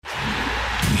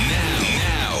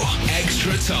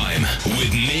Extra Time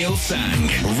with Neil Sang,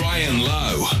 Ryan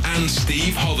Lowe and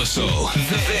Steve Hobbersall.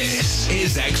 This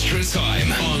is Extra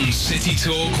Time on City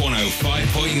Talk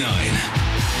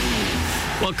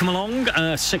 105.9. Welcome along,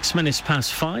 6 minutes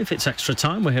past 5. It's Extra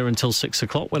Time. We're here until 6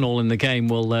 o'clock when All in the Game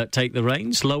will take the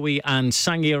reins. Lowy and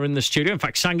Sangi are in the studio. In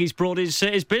fact, Sangi's brought his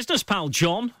business pal,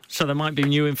 John, so there might be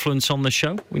new influence on the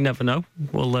show. We never know.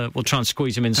 We'll try and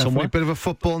squeeze him in somewhere. A bit of a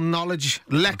football knowledge,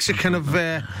 lexicon of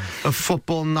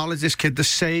football knowledge, this kid, the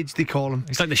sage, they call him.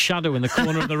 He's like the shadow in the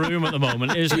corner of the room at the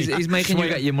moment, isn't he? He's making you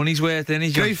get your money's worth, isn't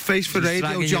he? Great face for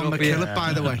radio, John McKillop,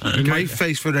 by the way. Great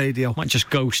face for radio. Might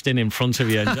just ghost in front of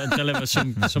you and deliver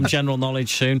some general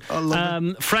knowledge soon.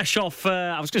 Fresh off,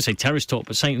 I was going to say terrace talk,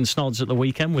 but Saint and Snods at the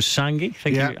weekend was Sangi. I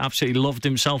think he absolutely loved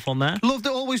himself on there. Loved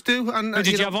it, always do. And Who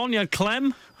did you have on? You had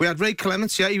Clem? We had Ray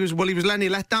Clements, he was Lenny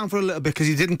let down for a little bit because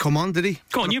he didn't come on, did he?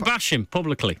 Go on, you bash him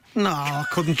publicly. No, I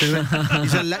couldn't do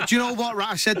it. Do you know what?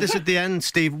 I said this at the end,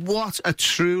 Steve. What a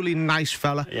truly nice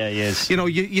fella. Yeah, he is. You know,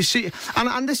 you see,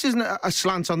 and this isn't a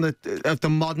slant on the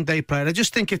modern day player. I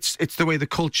just think it's the way the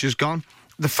culture's gone.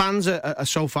 The fans are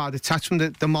so far detached from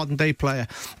the modern day player,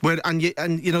 and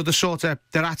you know the sort of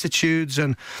their attitudes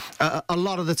and a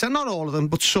lot of the time, not all of them,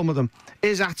 but some of them,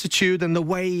 his attitude and the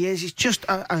way he is. He's just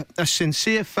a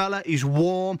sincere fella. He's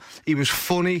warm. He was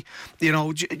funny. You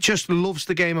know, just loves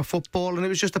the game of football, and it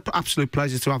was just an absolute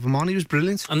pleasure to have him on. He was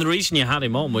brilliant. And the reason you had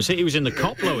him on was he was in the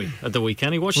Cop, Lowy, at the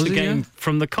weekend. He watched the game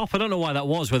from the Cop. I don't know why that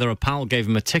was. Whether a pal gave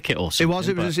him a ticket or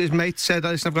something. It was his mate said,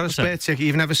 "Listen, I've got a spare ticket.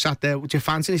 You've never sat there with your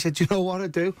fans." And he said, "Do you know what I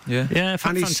do?" Yeah,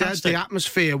 and he said the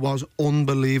atmosphere was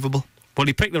unbelievable. Well,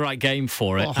 he picked the right game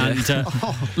for it, and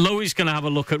Lowy's going to have a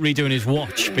look at redoing his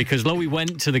watch, because Lowy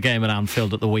went to the game at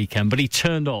Anfield at the weekend, but he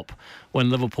turned up when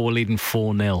Liverpool were leading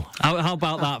 4-0. How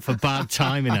about that for bad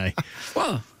timing, eh?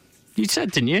 What? You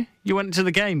said, didn't you? You went to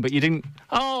the game, but you didn't...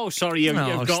 Oh, sorry, you've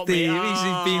got Steve, me. He's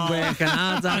been working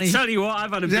hard, hasn't he? I tell you what,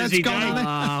 I've had a busy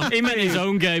day. He meant his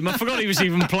own game. I forgot he was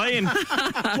even playing.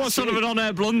 What sort of an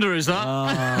on-air blunder is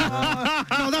that?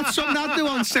 No, that's something I'd do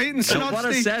on Saint,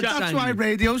 Steve. That's why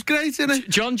radio's great, isn't it?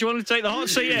 John, do you want to take the hot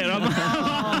seat here?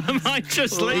 I might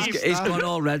just leave. He's gone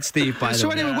all red, Steve, by the way.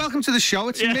 So anyway, welcome to the show.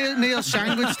 It's Neil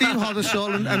Sang with Steve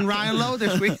Hobbersall and Ryan Lowe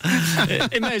this week.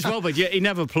 It may as well, but he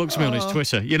never plugs me on his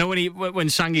Twitter. You know, when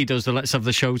Sangi does the Let's Have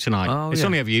the Show tonight, it's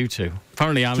only have you two.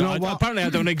 Apparently, I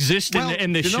don't exist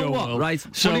in this show world. Right.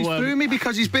 So he's through me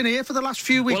because he's been here for the last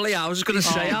few weeks. Well, yeah, I was going to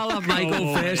say, I'll have my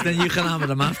go first, then you can have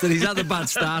him after. He's had a bad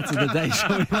start to the day,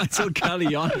 so we might as well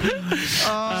carry on.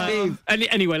 Steve.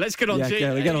 Anyway, let's get on to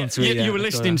it. Get on to it. You were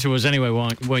listening to us anyway,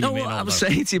 weren't you? No, I was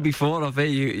saying to you before, I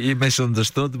think you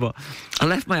misunderstood, but I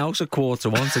left my house at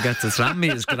 1:15 to get to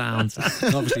Tranmere's ground.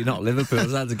 Obviously not Liverpool,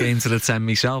 I had to get into the 10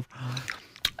 myself.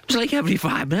 It was like every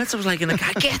 5 minutes I was like in the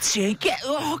car,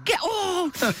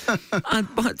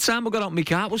 and by the time I got out of my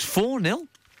car it was 4-0.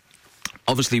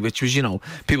 Obviously, which was,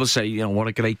 people say, what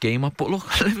a great game. But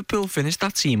look, Liverpool finished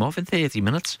that team off in 30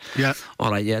 minutes. Yeah.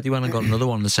 All right, they went and got another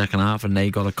one in the second half and they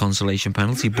got a consolation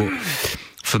penalty. But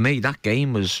for me, that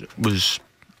game was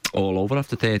all over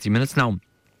after 30 minutes. Now,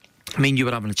 I mean, you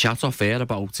were having a chat off air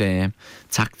about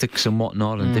tactics and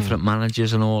whatnot and different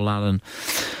managers and all that. And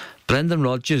Brendan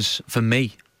Rodgers, for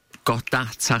me, got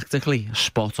that tactically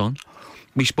spot on.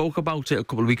 We spoke about it a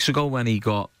couple of weeks ago when he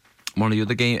got one of the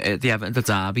other games, the Everton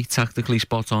derby, tactically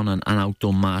spot on and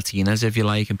outdone Martinez, if you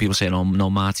like. And people say, no,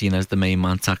 Martinez the main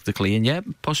man tactically, and yeah,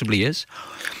 possibly is.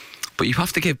 But you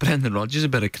have to give Brendan Rodgers a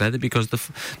bit of credit because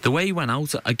the way he went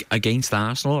out against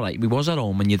Arsenal, right, we was at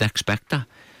home and you'd expect that.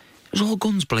 It was all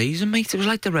guns blazing, mate. It was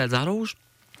like the Red Arrows.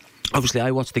 Obviously, I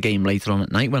watched the game later on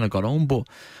at night when I got home, but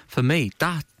for me,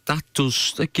 that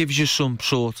gives you some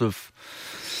sort of...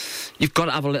 You've got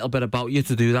to have a little bit about you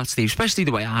to do that, Steve, especially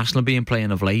the way Arsenal have been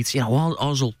playing of late.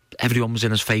 Ozil, everyone was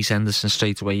in his face. Henderson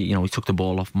straight away, he took the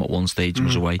ball off him at one stage and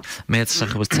was away.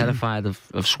 Mertesacker was terrified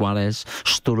of Suarez.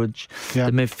 Sturridge,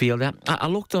 the midfielder. I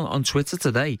looked on Twitter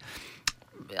today.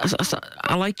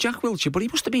 I like Jack Wilshere, but he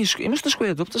must have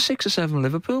squared up to 6 or 7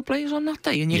 Liverpool players on that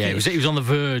day. And he was on the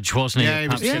verge, wasn't he? Yeah,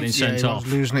 getting sent off.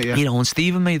 Losing it, and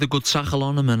Stephen made a good tackle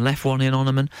on him and left one in on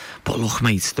him. But look,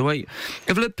 mate, the way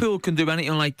if Liverpool can do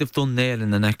anything like they've done there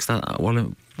in the next,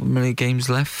 how many games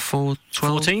left?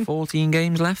 14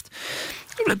 games left.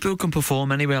 If Liverpool can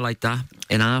perform anywhere like that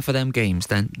in half of them games,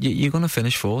 then you're going to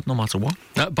finish fourth no matter what.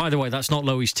 By the way, that's not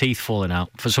Loewy's teeth falling out.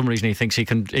 For some reason, he thinks he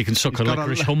can suck a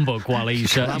licorice humbug while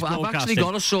he's I've actually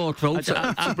got a sore throat,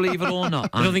 believe it or not.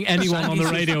 I don't think anyone on the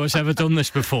radio has ever done this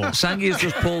before. Sangi has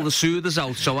just pulled the soothers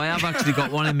out, so I have actually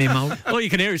got one in my mouth. All you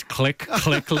can hear is click,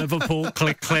 click, Liverpool,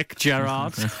 click, click,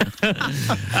 Gerrard.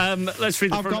 Let's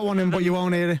read. I've got one in, but you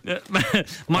won't hear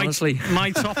it. Honestly, my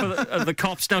top of the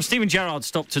cops. Now, Steven Gerrard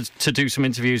stopped to do some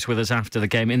interviews with us after the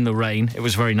game in the rain. It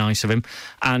was very nice of him,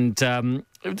 and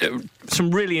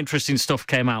some really interesting stuff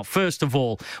came out. First of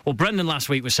all, Brendan last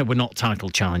week said we're not title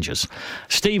challengers.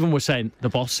 Stephen was saying the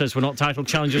boss says we're not title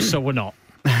challengers, so we're not.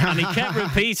 And he kept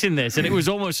repeating this, and it was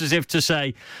almost as if to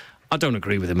say, I don't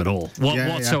agree with him at all,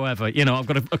 whatsoever. Yeah. You know, I've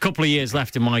got a couple of years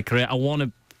left in my career. I want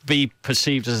to be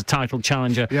perceived as a title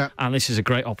challenger, and this is a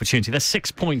great opportunity. They're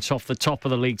 6 points off the top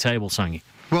of the league table, Sangi.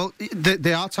 Well,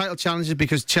 they are title challenges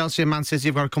because Chelsea and Man City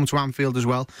have got to come to Anfield as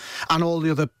well, and all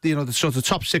the other, the sort of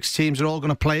top 6 teams are all going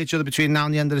to play each other between now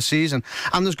and the end of the season,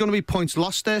 and there's going to be points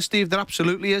lost there, Steve. There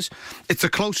absolutely is. It's the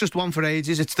closest one for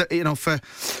ages. It's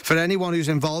for anyone who's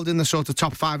involved in the sort of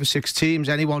top 5 or 6 teams,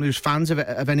 anyone who's fans of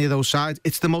any of those sides,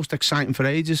 it's the most exciting for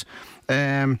ages.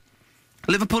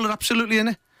 Liverpool are absolutely in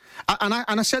it. And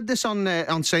I said this on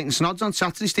Saint and Snods on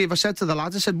Saturday, Steve. I said to the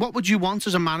lads, I said, what would you want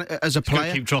as a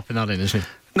player? Keep dropping that in, isn't it?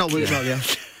 No, well, yeah.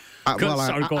 I'm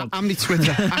my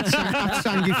Twitter at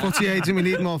Sangi Footy Agent. We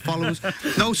need more followers.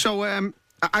 No, so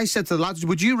I said to the lads,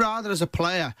 would you rather, as a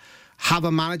player, have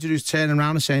a manager who's turning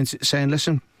around and saying,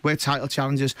 listen, we're title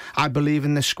challengers. I believe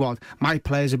in this squad. My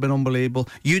players have been unbelievable.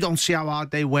 You don't see how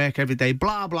hard they work every day.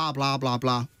 Blah blah blah blah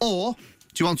blah. Or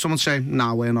do you want someone saying,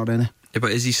 "No, we're not in it"? Yeah,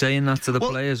 but is he saying that to the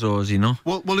players, or is he not?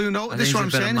 Well, who knows? This is what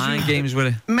I'm saying. Mind games with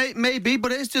it. Maybe,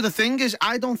 but the thing is,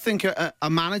 I don't think a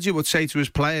manager would say to his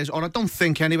players, or I don't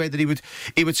think anyway that he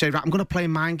would say, right, I'm going to play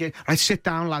mind games. Right, sit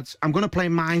down, lads. I'm going to play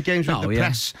mind games with the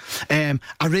press.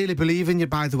 I really believe in you,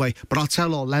 by the way, but I'll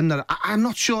tell all them that I'm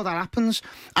not sure that happens.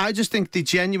 I just think they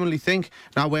genuinely think,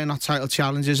 no, we're not title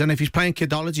challengers, and if he's playing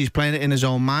kidology, he's playing it in his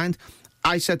own mind.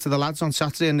 I said to the lads on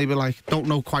Saturday, and they were like, don't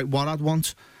know quite what I'd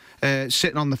want.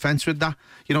 Sitting on the fence with that.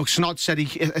 Snod said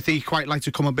he'd quite like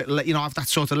to come a bit late, have that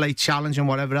sort of late challenge and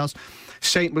whatever else.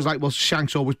 Saint was like, well,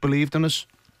 Shanks always believed in us.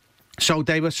 So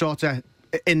they were sort of,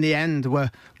 in the end, were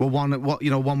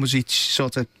one was each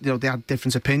sort of, they had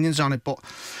different opinions on it. But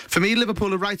for me,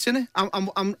 Liverpool are right in it,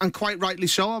 and quite rightly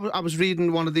so. I was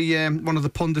reading one of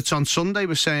the pundits on Sunday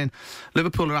was saying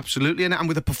Liverpool are absolutely in it, and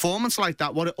with a performance like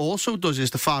that, what it also does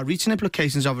is the far-reaching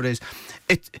implications of it is,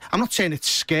 I'm not saying it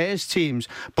scares teams,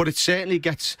 but it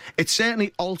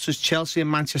certainly alters Chelsea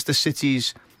and Manchester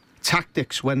City's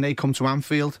tactics when they come to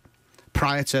Anfield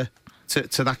prior to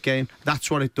that game.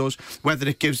 That's what it does. Whether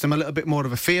it gives them a little bit more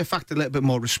of a fear factor, a little bit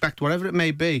more respect, whatever it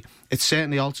may be, it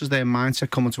certainly alters their mindset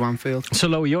coming to Anfield. So,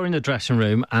 Lowe, you're in the dressing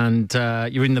room and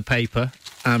you're in the paper,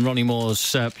 and Ronnie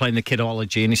Moore's playing the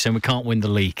kidology, and he's saying we can't win the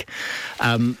league.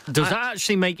 Does that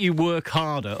actually make you work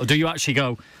harder, or do you actually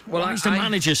go, well, why is the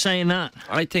manager saying that?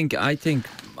 I think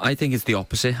it's the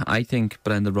opposite. I think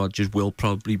Brendan Rodgers will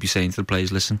probably be saying to the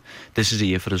players, listen, this is a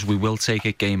year for us. We will take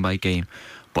it game by game,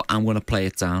 but I'm going to play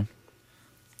it down.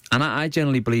 And I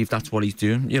generally believe that's what he's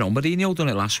doing. Mourinho done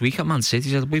it last week at Man City.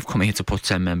 He said, we've come here to put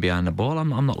 10 men behind the ball. I'm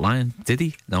not lying. Did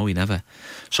he? No, he never.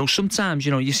 So sometimes,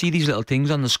 you see these little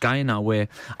things on the sky now where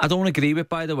I don't agree with,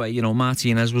 by the way.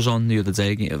 Martinez was on the other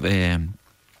day of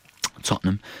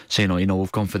Tottenham saying,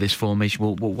 we've gone for this formation.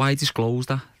 Well, why disclose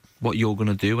that? What you're going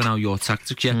to do and how your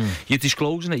tactics. You're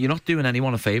disclosing it. You're not doing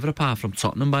anyone a favour apart from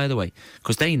Tottenham, by the way,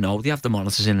 because they know they have the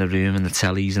monitors in the room and the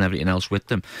tellies and everything else with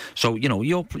them. So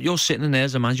you're sitting in there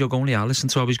as a man. You're going, listen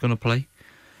to how he's going to play.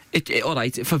 All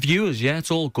right, for viewers, it's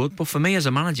all good, but for me as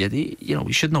a manager,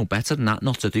 we should know better than that,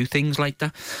 not to do things like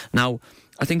that. Now,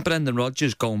 I think Brendan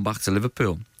Rodgers going back to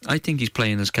Liverpool, I think he's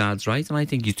playing his cards right, and I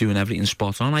think he's doing everything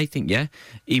spot on. I think,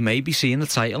 he may be seeing the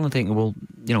title and thinking, well,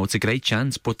 it's a great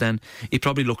chance, but then he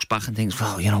probably looks back and thinks,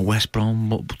 well, West Brom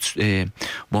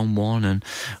 1-1 and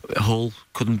Hull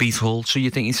couldn't beat Hull. So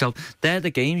you think yourself, they're the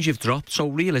games you've dropped. So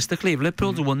realistically, if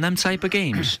Liverpool had won them type of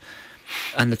games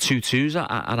and the 2-2s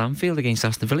at Anfield against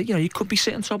Aston Villa, you could be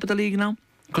sitting top of the league now.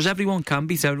 Because everyone can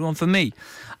beat everyone. For me,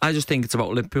 I just think it's about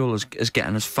Liverpool as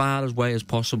getting as far away as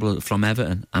possible from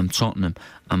Everton and Tottenham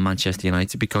and Manchester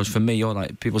United. Because for me,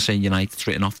 people saying United's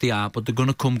written off, they are, but they're going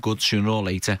to come good sooner or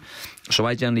later. So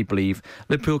I generally believe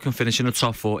Liverpool can finish in the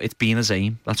top 4. It's been his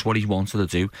aim. That's what he wanted to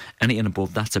do. Anything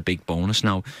above, that's a big bonus.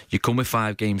 Now, you come with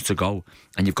 5 games to go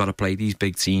and you've got to play these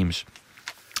big teams.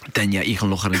 then yeah, you can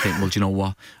look at it and think, well, do you know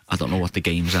what? I don't know what the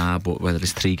games are, but whether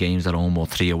it's 3 games at home or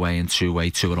 3 away and 2 away,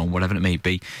 2 at home, whatever it may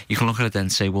be, you can look at it then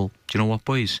and say, well, do you know what,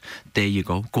 boys? There you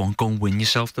go. Go and win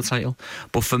yourself the title.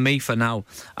 But for me, for now,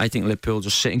 I think Liverpool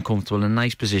just sitting comfortable in a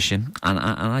nice position, and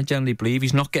I generally believe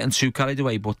he's not getting too carried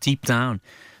away, but deep down,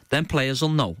 then players will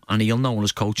know, and he'll know, and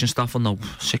his coaching staff will know,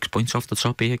 6 points off the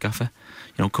top here, Gaffer.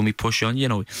 You know, can we push on? You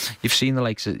know, you've seen the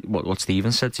likes of what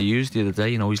Stephen said to you the other day.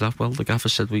 You know, he's laughed. Well, the Gaffer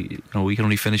said we can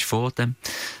only finish 4th. Then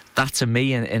that to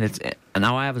me, and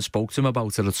now I haven't spoke to him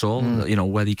about it at all. You know,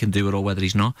 whether he can do it or whether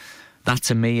he's not. That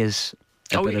to me is.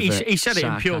 He said it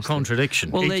in pure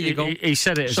contradiction. Well, there you go. He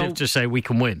said it as if to say we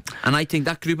can win. And I think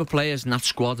that group of players and that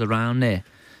squad around there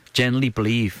generally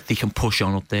believe they can push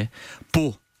on up there,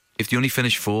 but if they only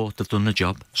finish 4th, they've done the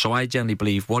job. So I generally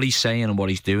believe what he's saying and what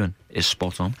he's doing is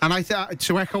spot on. And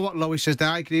to echo what Lois says there,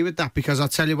 I agree with that, because I'll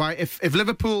tell you why. If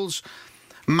Liverpool's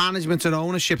management and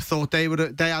ownership thought they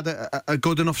had a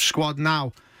good enough squad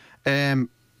now to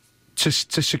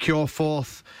secure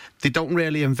 4th, they don't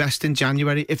really invest in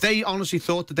January. If they honestly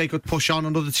thought that they could push on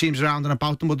and other teams around and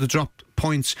about them would have dropped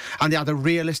points and they had a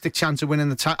realistic chance of winning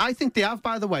the title, I think they have,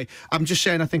 by the way. I'm just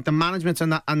saying, I think the management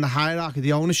and the hierarchy,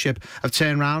 the ownership, have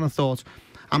turned around and thought,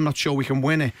 I'm not sure we can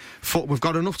win it. We've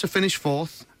got enough to finish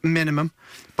 4th, minimum,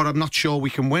 but I'm not sure we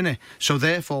can win it. So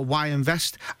therefore, why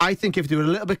invest? I think if they were a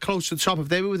little bit close to the top, if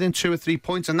they were within 2 or 3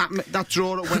 points, and that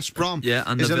draw at West Brom yeah,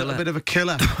 and is a little bit of a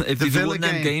killer. If the you win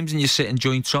them games and you're sitting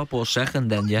joint top or second,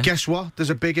 then yeah. Guess what? There's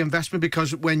a big investment,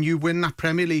 because when you win that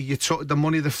Premier League, the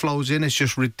money that flows in is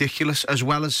just ridiculous, as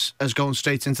well as going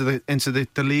straight into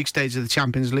the league stage of the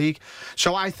Champions League.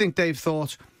 So I think they've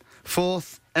thought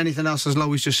 4th. Anything else, as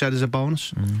Lois just said, is a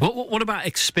bonus. What about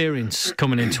experience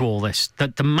coming into all this?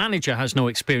 That the manager has no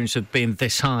experience of being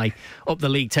this high up the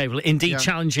league table, indeed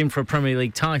challenging for a Premier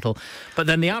League title. But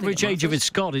then the average age of his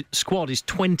squad is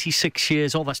 26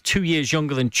 years old. That's 2 years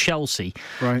younger than Chelsea.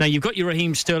 Right. Now, you've got your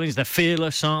Raheem Sterlings. They're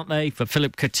fearless, aren't they? For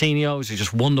Philip Coutinho's, who's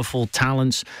just wonderful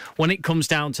talents. When it comes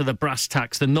down to the brass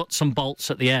tacks, the nuts and bolts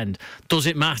at the end, does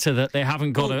it matter that they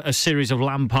haven't got a series of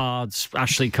Lampards,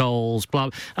 Ashley Coles, blah?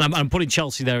 And I'm putting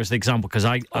Chelsea there as the example, because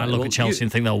I look at Chelsea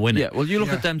and think they'll win it. Yeah, well, you look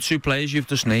at them 2 players you've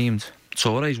just named.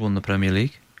 Torres won the Premier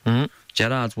League.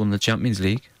 Gerrard's won the Champions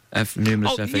League.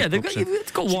 Numerous FA Cups.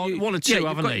 They've got one or two,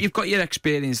 haven't they? You've got your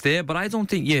experience there, but I don't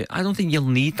think you'll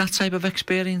need that type of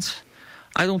experience.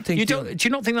 I don't think. Do you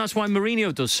not think that's why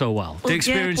Mourinho does so well? The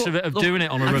experience of doing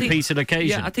it on a repeated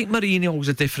occasion. Yeah, I think Mourinho's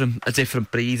a different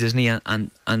breed, isn't he?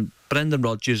 And Brendan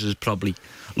Rodgers is probably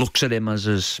looks at him as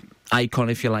his icon,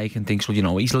 if you like, and thinks, well, you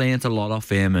know, he's learned a lot off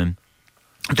him and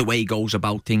the way he goes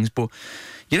about things. But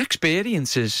your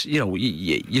experience is, you know,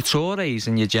 your Torres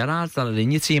and your Gerrards that are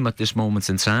in your team at this moment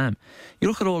in time. You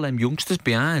look at all them youngsters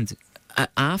behind.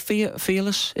 Are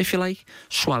fearless, if you like.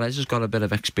 Suarez has got a bit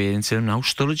of experience in him now.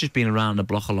 Sturridge has been around the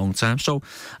block a long time. So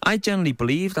I generally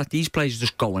believe that these players are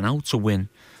just going out to win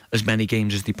as many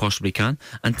games as they possibly can,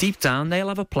 and deep down they'll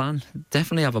have a plan.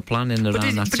 Definitely have a plan in around that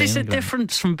team. But is there a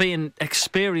difference from being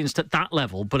experienced at that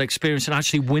level but experienced in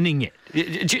actually winning it?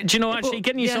 Do you know, actually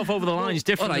getting yourself over the line is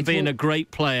different than being a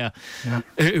great player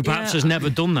who perhaps has never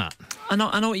done that? I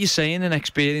know what you're saying in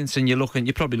experience, and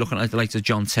you're probably looking at the likes of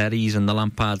John Terry's and the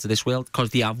Lampards of this world,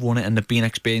 because they have won it and they've been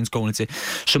experienced going into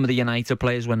some of the United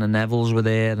players when the Nevilles were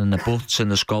there and the Butts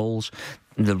and the Scholes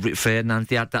and the Ferdinand.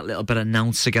 They had that little bit of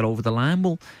nous to get over the line.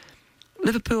 Well,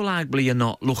 Liverpool arguably are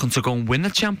not looking to go and win the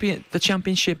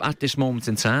championship at this moment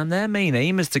in time. Their main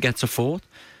aim is to get to 4th.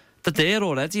 They're there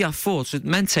already at 4th, so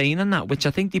maintaining that, which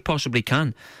I think they possibly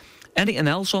can. Anything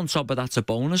else on top of that's a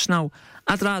bonus. Now,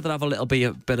 I'd rather have a little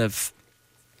bit of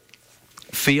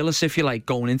fearless, if you like,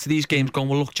 going into these games, going,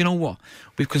 well, look, do you know what?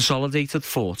 We've consolidated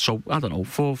 4th, so, I don't know,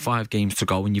 4 or 5 games to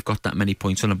go and you've got that many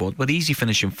points on the board. We're easy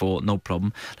finishing 4th, no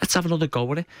problem. Let's have another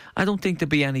go at it. I don't think there'd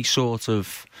be any sort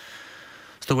of,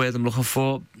 it's the word I'm looking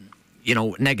for, you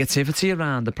know, negativity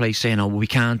around the place saying, oh, well, we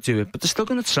can't do it. But they're still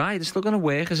going to try. They're still going to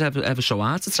work as ever so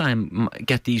hard to try and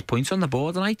get these points on the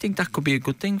board. And I think that could be a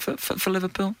good thing for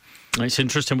Liverpool. It's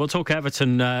interesting. We'll talk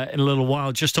Everton in a little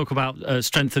while. Just talk about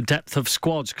strength and depth of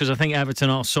squads, because I think Everton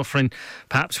are suffering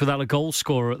perhaps without a goal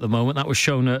scorer at the moment. That was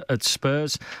shown at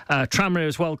Spurs. Tranmere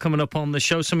as well coming up on the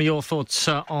show. Some of your thoughts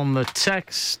on the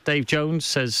text. Dave Jones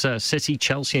says City,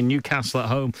 Chelsea and Newcastle at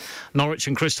home, Norwich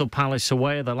and Crystal Palace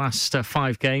away are the last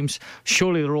 5 games.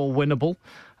 Surely they're all winnable.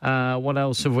 What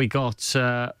else have we got?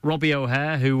 Robbie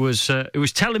O'Hare, who was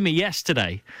telling me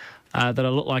yesterday that I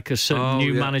look like a certain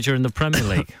new manager in the Premier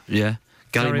League. Yeah,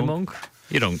 Gary Monk.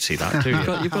 You don't see that, do you?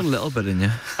 You've got a little bit in you.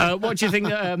 What do you think?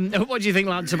 What do you think,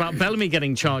 lads, about Bellamy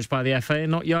getting charged by the FA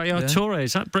and not Yaya Toure?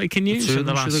 Is that breaking news? Should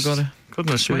have got it.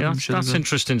 Goodness me, that's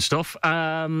interesting stuff.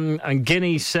 And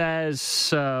Guinea says,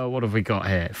 what have we got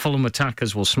here? Fulham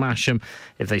attackers will smash them.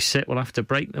 If they sit, we'll have to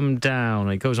break them down.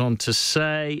 And he goes on to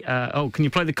say, can you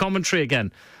play the commentary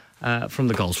again from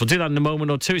the goals? We'll do that in a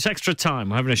moment or two. It's extra time.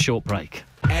 We're having a short break.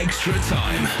 Extra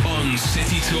time on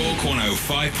City Talk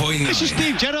 105.9. This is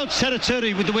Steve Gerrard's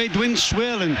territory with the way the wind's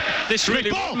swirling. This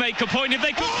really would make a point if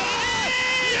they could.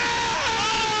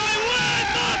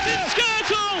 Martin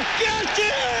Skrtel! Get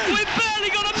in! We've barely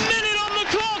got a minute on the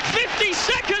clock. 50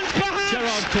 seconds perhaps.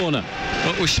 Gerrard corner.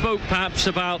 But we spoke perhaps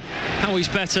about how he's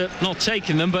better not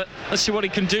taking them, but let's see what he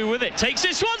can do with it. Takes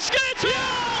this one, Skrtel!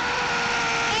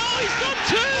 Oh, he's got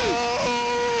two!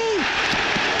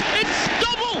 It's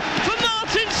double for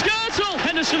Martin Skrtel.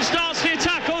 Henderson starts the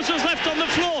attack. Ozil's left on the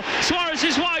floor. Suarez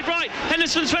is wide right.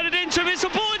 Henderson's fed it into him. It's a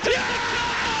ball into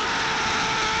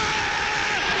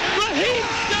Raheem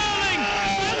Sterling.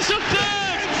 That's a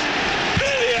third.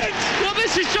 Brilliant. Well,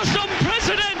 this is just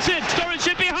unprecedented.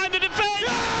 Sturridge behind the defence.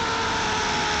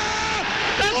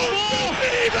 That's four.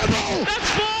 Unbelievable! That's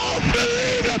four.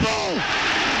 Unbelievable!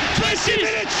 20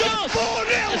 minutes shot, 4-0!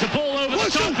 There's a ball over the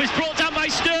top. It's brought down by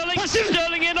Sterling.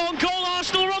 Sterling in on goal.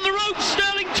 Arsenal are on the ropes.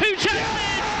 Sterling 2 chances.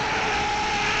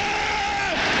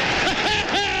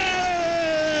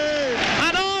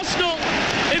 And Arsenal,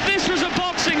 if this was a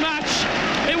boxing match,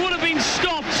 it would have been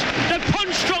stopped. They're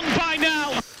punch drunk by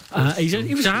now.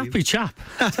 He was a happy chap.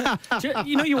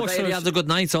 You know, you watched He had a good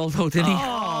night, although, didn't he?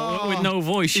 Oh, with no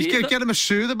voice. He's going to get him a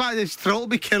soother by his throat, will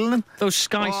be killing him. Those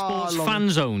Sky Sports fan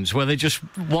zones where they just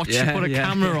watch you put a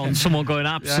camera on someone going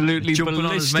absolutely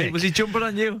ballistic. Was he jumping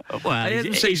on you? Well,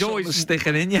 he's always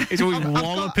sticking in you. He's always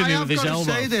walloping you with his elbow. I've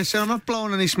got to say this, and I'm not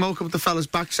blowing any smoke up the fella's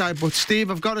backside, but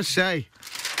Steve, I've got to say,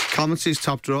 commentary's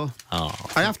top draw. Oh,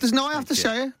 I have to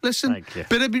say it. Listen,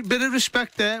 bit of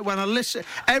respect there. When I listen,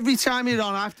 every time you're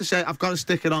on, I have to say I've got to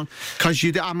stick it on because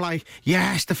I'm like,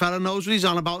 yes, the fella knows what he's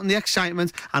on about and the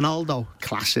excitement. And Aldo,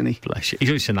 class, isn't he? Bless you. He's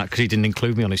only saying that because he didn't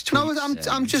include me on his tweets.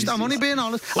 No, I'm only being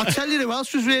honest. I'll tell you who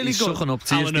else was really good. Sucking up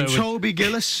to Toby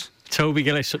Gillis. Toby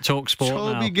Gillis at TalkSport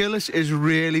now. Toby Gillis is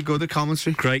really good at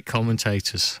commentary. Great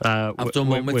commentators. I've done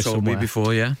one with Toby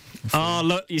before, yeah. Oh,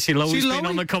 look, you see, Lowy's been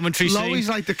on the commentary scene. Lowy's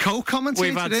like the co-commentator,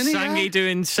 We've had isn't he? Sangy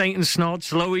doing Saint and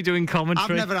Snods, Lowy doing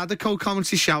commentary. I've never had a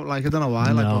co-commentary shout like, I don't know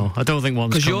why. No, I don't think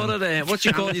one's because you're at what do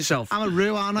you call yourself? I'm a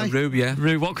Roo, aren't I? A Roo, yeah.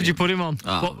 Roo, what could you put him on?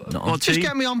 What just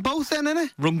get me on both then,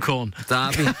 innit? Runcorn.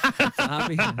 Derby.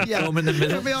 Yeah. Throw him in the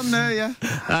middle. Get me on there,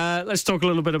 yeah. Let's talk a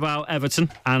little bit about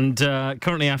Everton. And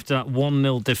currently after that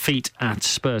 1-0 defeat at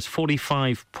Spurs,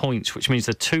 45 points, which means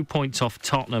they're 2 points off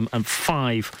Tottenham and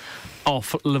 5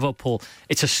 off Liverpool.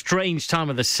 It's a strange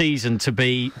time of the season to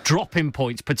be dropping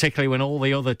points, particularly when all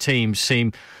the other teams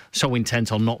seem so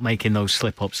intent on not making those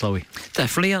slip-ups, Louis.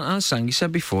 Definitely, and as Sangy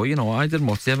said before, you know, I didn't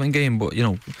watch the Everton game, but, you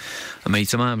know, a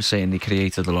mate of mine was saying he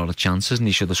created a lot of chances and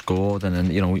he should have scored, and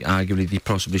then, you know, arguably he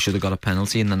possibly should have got a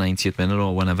penalty in the 90th minute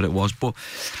or whenever it was. But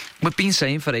we've been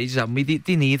saying for ages, haven't we,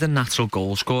 they need a natural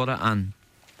goal scorer, and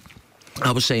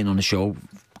I was saying on the show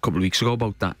a couple of weeks ago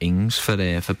about that Ings for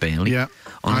Burnley. Yeah,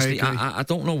 honestly, I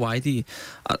don't know why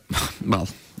well,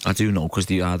 I do know, because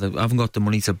they either haven't got the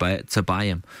money to buy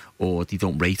him, or they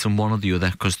don't rate him, one or the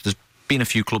other, because there's been a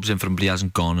few clubs in for him, but he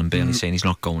hasn't gone, and Burnley saying he's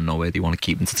not going nowhere. They want to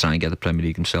keep him to try and get the Premier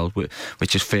League themselves,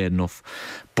 which is fair enough.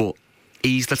 But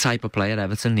he's the type of player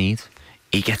Everton need.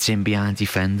 He gets in behind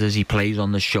defenders, he plays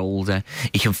on the shoulder,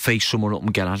 he can face someone up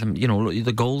and get at him. You know, look,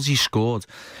 the goals he scored,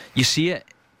 you see it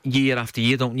year after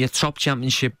year, don't you? Top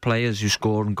Championship players who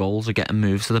score goals are getting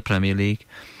moved to the Premier League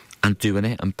and doing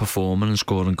it and performing and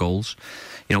scoring goals.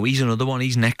 You know, he's another one.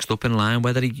 He's next up in line.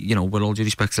 Whether he, you know, with all due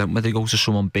respect to him, whether he goes to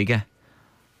someone bigger,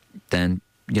 then,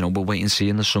 you know, we'll wait and see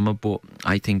in the summer. But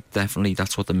I think definitely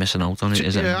that's what they're missing out on.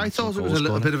 I thought it was a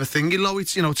little bit of a thing, you know,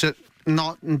 it's, you know, to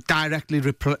not directly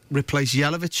replace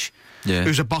Jelavic,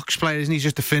 who's a box player, isn't he? He's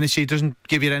just a finisher. He doesn't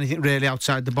give you anything really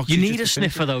outside the box. You need a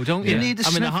sniffer, though, don't you? You need a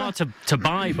sniffer. I mean, they're hard to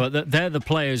buy, but they're the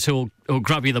players who'll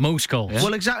grab you the most goals. Yeah.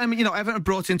 Well, exactly. I mean, you know, Everton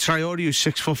brought in Traore, who's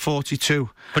 6'42",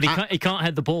 but he can't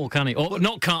head the ball, can he? Or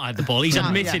not can't head the ball. He's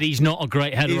admitted he's not a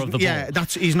great header of the ball. Yeah,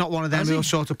 he's not one of them who'll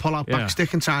sort of pull out back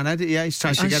stick and try and head it. Yeah, he's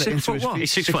trying to get it into his feet.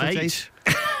 He's 6'8".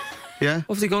 Yeah.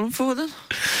 What have they got him for then?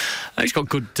 He's got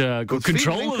good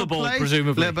control of the ball,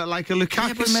 presumably. A little bit like a Lukaku,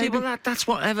 Yeah, but see, maybe. well, that's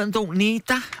what Everton don't need.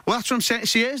 That. Well, that's what I'm saying.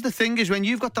 See, here's the thing: is when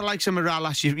you've got the likes of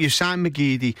Morales, you sign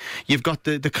McGeady, you've got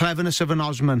the cleverness of an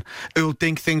Osman who'll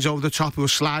think things over the top, who'll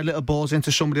slide little balls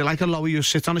into somebody like a Lowy, who'll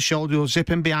sit on a shoulder, who'll zip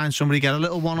in behind somebody, get a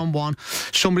little one-on-one.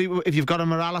 Somebody, if you've got a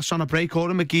Morales on a break or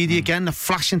a McGeady again, they're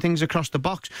flashing things across the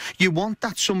box. You want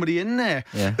that somebody in there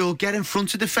who'll get in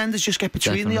front of defenders, just get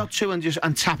between the odd two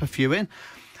and tap a few in.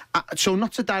 So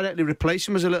not to directly replace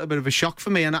him was a little bit of a shock for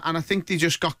me, and I think they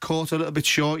just got caught a little bit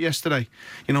short yesterday.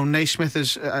 You know, Naismith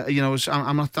is, I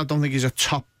don't think he's a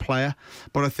top player,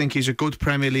 but I think he's a good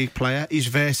Premier League player. He's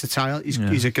versatile.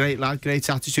 He's a great lad, great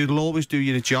attitude. He'll always do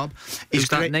you the job. Is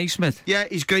that Naismith? Yeah,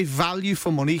 he's great value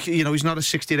for money. You know, he's not a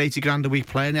 60 or 80 grand a week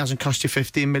player, and he hasn't cost you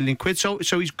 15 million quid. So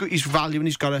he's value, and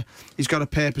he's got a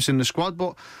purpose in the squad,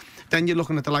 but. Then you're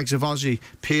looking at the likes of Ozzy,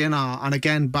 PNR, and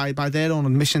again, by their own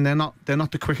admission, they're not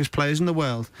the quickest players in the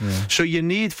world. Yeah. So you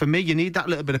need that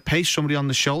little bit of pace, somebody on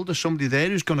the shoulder, somebody there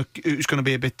who's going to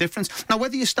be a bit different. Now,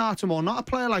 whether you start him or not, a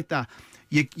player like that,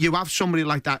 you have somebody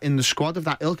like that in the squad of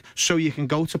that ilk, so you can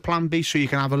go to Plan B, so you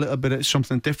can have a little bit of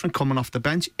something different coming off the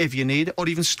bench if you need it, or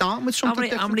even starting with something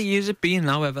different. How many years it been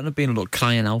now? Everton have been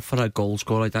crying out for a goal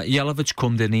scorer like that. Jelavic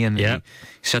come in here and he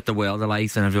set the world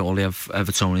alight, and all the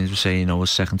Evertonians were saying,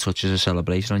 his second touch is a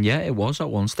celebration, and it was at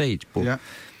one stage, but.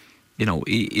 You know,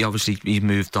 he obviously he's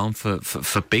moved on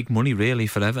for big money, really,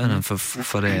 for Everton and for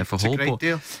Hull. Great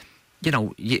deal. You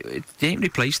know, you ain't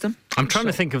replaced him. I'm trying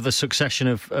to think of the succession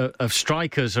of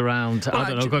strikers around. I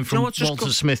don't know, going from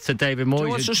Walter Smith to David Moyes.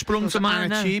 What's just sprung to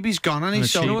mind now? Chibi's gone, and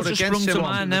he's what's just sprung to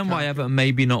mind then? Why Everton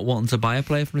maybe not wanting to buy a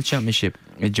player from the Championship?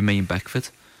 Jermaine Beckford.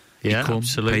 Yeah,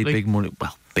 absolutely. Paid big money.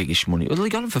 Well, biggish money. Well, he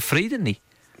got him for free, didn't he?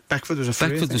 Beckford was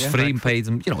free and paid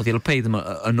them. You know, they'll pay them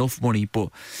enough money, but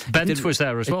Bent was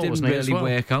there as well, wasn't he? It didn't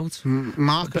really work out.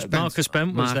 Marcus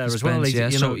Bent was there as well.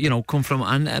 So come from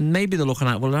and maybe they're looking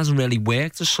at, well, it hasn't really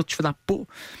worked as such for that, but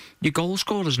your goal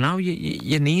scorers now,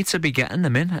 you need to be getting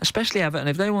them in, especially Everton.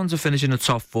 If they want to finish in the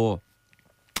top four,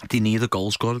 they need a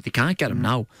goal scorer. They can't get him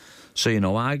now. So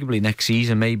arguably next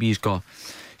season maybe he's got.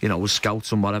 With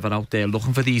scouts and whatever out there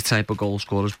looking for these type of goal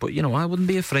scorers. But, I wouldn't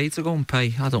be afraid to go and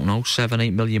pay, I don't know,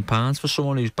 £7-8 million for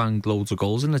someone who's banged loads of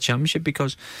goals in the Championship,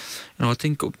 because, I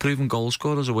think proven goal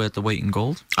scorers are worth the weight in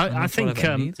gold. I think,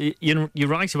 you're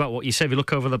right about what you say. If you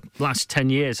look over the last 10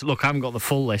 years, look, I haven't got the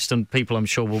full list, and people I'm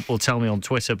sure will tell me on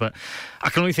Twitter, but I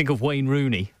can only think of Wayne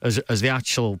Rooney as the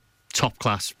actual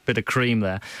top-class bit of cream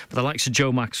there. But the likes of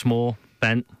Joe Max Moore,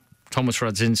 Bent, Thomas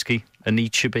Radzinski,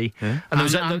 Anichebe, and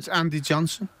there was Andy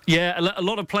Johnson. Yeah, a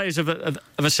lot of players of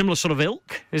a similar sort of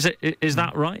ilk. Is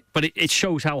that right? But it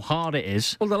shows how hard it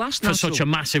is for such a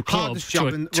massive club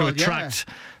to attract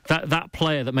that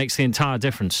player that makes the entire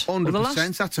difference.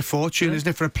 100%. That's a fortune, isn't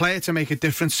it? For a player to make a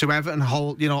difference to Everton,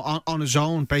 on his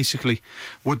own, basically,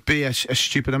 would be a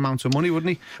stupid amount of money,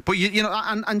 wouldn't he? But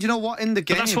and you know what? In the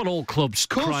game, but that's what all clubs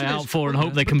cry out for and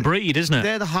hope they can breed, isn't it?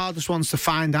 They're the hardest ones to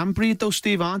find and breed, those,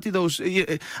 Steve, aren't they? Those.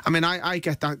 I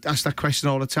get asked that question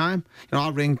all the time.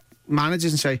 I'll ring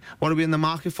managers and say, what are we in the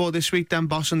market for this week then,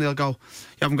 boss? And they'll go, you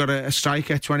haven't got a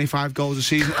striker, 25 goals a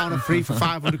season on a free for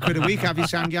 500 quid a week, have you,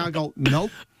 Sangi? I go, no.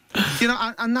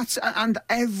 And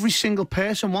every single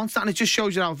person wants that, and it just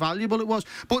shows you how valuable it was.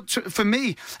 But for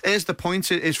me, here's the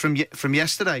point, is from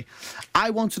yesterday. I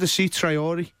wanted to see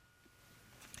Traore.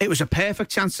 It was a perfect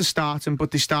chance to start him,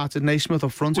 but they started Naismith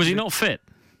up front. Was he not fit?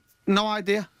 No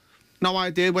idea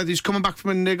whether he's coming back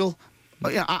from a niggle.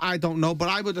 Yeah, I don't know, but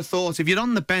I would have thought if you're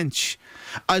on the bench,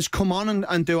 as come on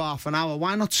and do half an hour,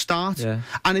 why not start? Yeah.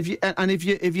 And if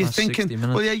you're thinking,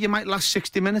 well, yeah, you might last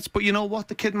 60 minutes, but you know what?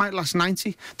 The kid might last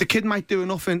 90. The kid might do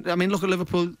enough. Look at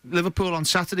Liverpool. Liverpool on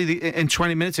Saturday, in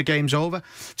 20 minutes, the game's over.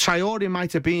 Traore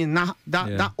might have been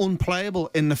that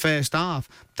unplayable in the first half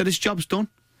that his job's done.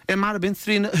 It might have been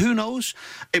 3. Who knows?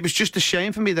 It was just a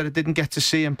shame for me that I didn't get to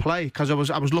see him play, because I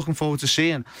was looking forward to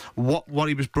seeing what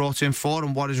he was brought in for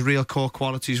and what his real core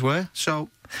qualities were. So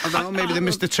I don't know. Maybe they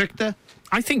missed the trick there.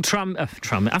 I think I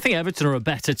think Everton are a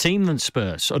better team than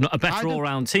Spurs, a better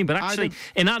all-round team. But actually,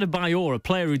 in Adebayor, a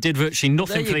player who did virtually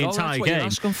nothing for the entire game,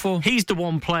 he's the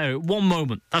one player at one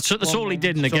moment. That's all he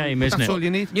did in the game, isn't it? That's all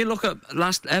you need. You look at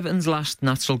Everton's last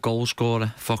natural goal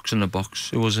scorer, Fox in the box.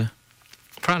 Who was it?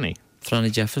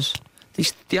 Franny Jeffers.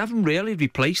 They haven't really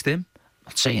replaced him.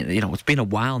 not saying, it's been a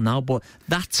while now, but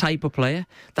that type of player,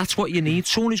 that's what you need.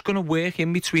 Someone who's going to work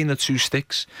in between the two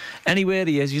sticks. Anywhere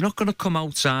he is, he's not going to come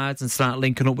outside and start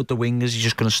linking up with the wingers. He's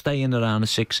just going to stay in around the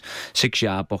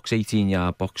 6-yard box,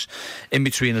 18-yard box, in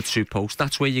between the two posts.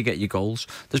 That's where you get your goals.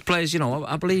 There's players,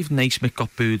 I believe Naismith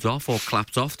got booed off or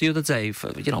clapped off the other day.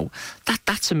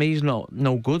 That to me is no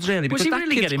good, really. Was he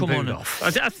really getting booed off?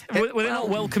 Were they not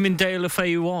welcoming Dale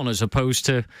Lefeu on as opposed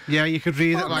to... Yeah, you could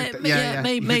read it like that. Yeah.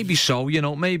 Maybe so,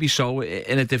 maybe so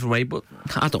in a different way, but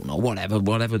I don't know, whatever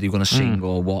they're going to sing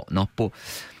or whatnot, but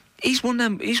he's won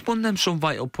them some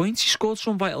vital points. He scored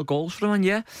some vital goals for them, and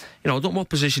I don't know what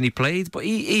position he played, but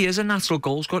he is a natural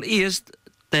goal scorer. He is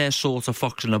their sort of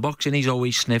fox in the box, and he's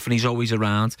always sniffing, he's always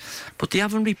around, but they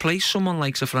haven't replaced someone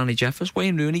like Sir Franny Jeffers.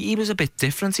 Wayne Rooney, he was a bit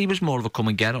different. He was more of a come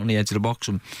and get it on the edge of the box,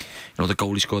 and the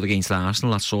goal he scored against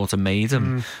Arsenal, that sort of made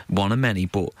him one of many,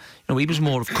 but he was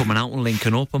more of coming out and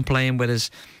linking up and playing, whereas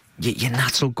your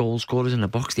natural goal scorers in the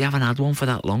box, they haven't had one for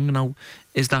that long now.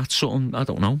 Is that something? I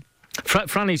don't know.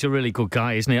 Franny's a really good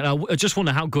guy, isn't he? I just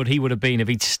wonder how good he would have been if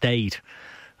he'd stayed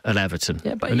at Everton.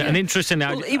 Yeah, but and interesting.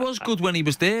 Well, he was good when he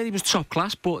was there. He was top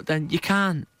class, but then you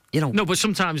can't. No, but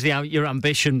sometimes your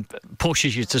ambition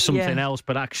pushes you to something else,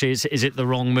 but actually is it the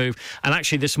wrong move? And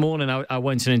actually this morning I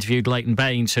went and interviewed Leighton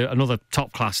Baines, another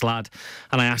top-class lad,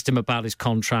 and I asked him about his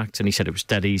contract, and he said it was a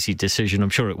dead easy decision. I'm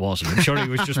sure it wasn't. I'm sure he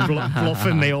was just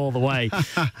bluffing me all the way.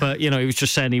 But, he was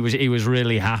just saying he was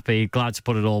really happy, glad to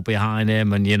put it all behind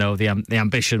him, and, the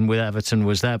ambition with Everton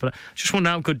was there. But I just wonder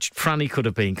how good Franny could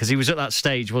have been, because he was at that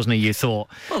stage, wasn't he? You thought,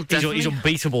 well, he's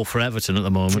unbeatable for Everton at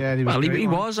the moment. Yeah, he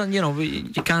was, and, you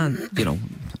can't,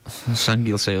 Sangi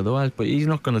will say otherwise, but he's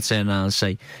not going to turn around and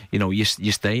say, you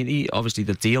stay. Obviously,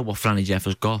 the deal what Franny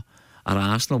Jeffers got at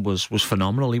Arsenal was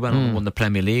phenomenal. He went on and won the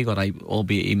Premier League,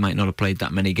 albeit he might not have played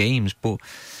that many games, but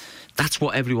that's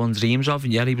what everyone dreams of.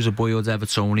 And he was a boyhood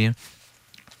Evertonian,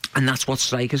 and that's what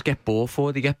strikers get bought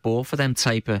for. They get bought for them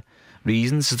type of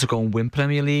reasons, to go and win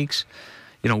Premier Leagues.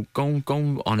 Going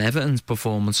on Everton's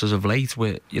performances of late,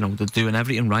 where they're doing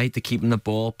everything right, they're keeping the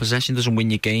ball, possession doesn't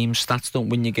win your games, stats don't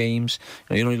win your games.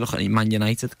 You look at Man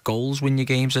United, goals win your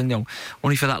games, and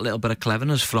only for that little bit of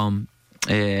cleverness from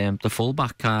the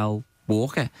fullback Kyle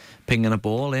Walker pinging a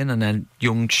ball in, and then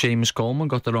young Seamus Coleman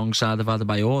got the wrong side of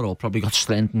Adebayor, or probably got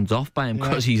strengthened off by him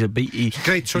because he's a beat.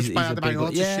 Great touch by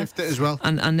Adebayor to shift it as well.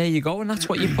 And there you go, and that's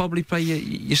what you probably play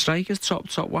your strikers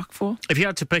top whack for. If you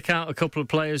had to pick out a couple of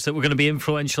players that were going to be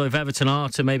influential if Everton are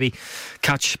to maybe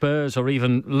catch Spurs or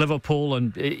even Liverpool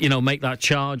and make that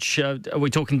charge, are we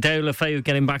talking Dale Lefeu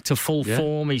getting back to full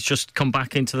form? He's just come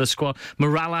back into the squad.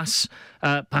 Morales,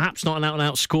 perhaps not an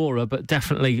out-and-out scorer, but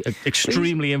definitely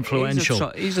extremely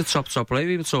influential. He's a top player.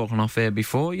 We were talking off air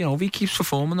before. If he keeps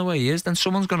performing the way he is, then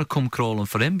someone's going to come crawling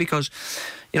for him, because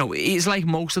he's like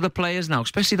most of the players now,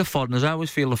 especially the foreigners. I always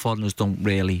feel the foreigners don't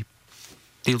really.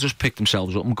 They'll just pick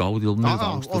themselves up and go. They'll move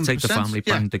out. They'll take the family,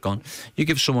 bang, they're gone. You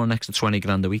give someone an extra 20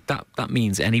 grand a week, that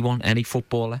means anyone, any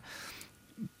footballer,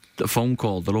 the phone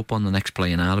call, they're up on the next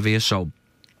playing out of here. So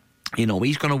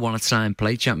he's going to want to try and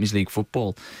play Champions League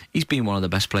football. He's been one of the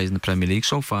best players in the Premier League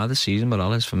so far this season,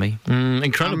 Morales, for me.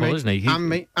 Incredible, isn't he?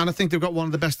 And I think they've got one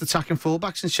of the best attacking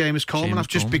fullbacks in Seamus Coleman. I've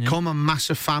just become a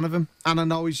massive fan of him, and I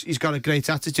know he's got a great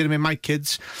attitude. My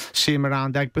kids see him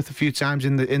around Egbert a few times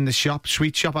in the shop,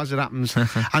 sweet shop as it happens,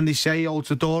 and they say he holds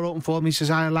the door open for me. He says,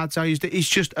 "Hi lads, how you doing?" He's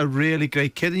just a really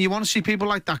great kid, and you want to see people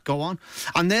like that go on.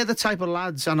 And they're the type of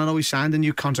lads, and I know he signed a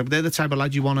new contract, but they're the type of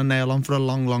lads you want to nail on for a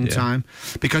long time,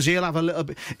 because he'll have a little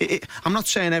bit. I'm not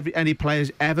saying any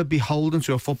player's ever beholden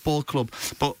to a football club,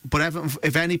 but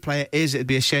if any player is, it'd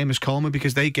be a Seamus Coleman,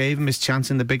 because they gave him his chance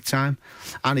in the big time,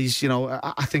 and he's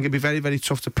I think it'd be very, very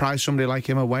tough to prize somebody like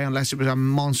him away unless it was a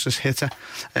monstrous hitter.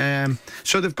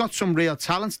 So they've got some real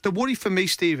talent. The worry for me,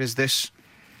 Steve, is this.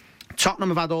 Tottenham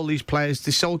have had all these players.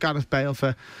 They sold Gareth Bale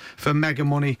for mega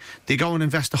money. They go and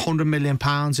invest £100 million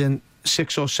in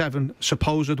 6 or 7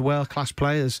 supposed world-class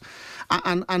players,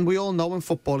 and we all know in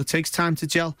football it takes time to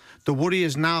gel. The worry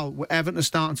is now Everton are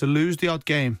starting to lose the odd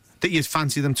game that you'd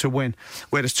fancy them to win,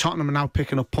 whereas Tottenham are now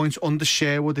picking up points under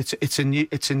Sherwood. It's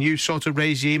a new sort of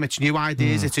regime, it's new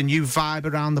ideas, it's a new vibe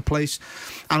around the place,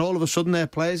 and all of a sudden their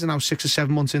players are now 6 or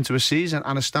 7 months into a season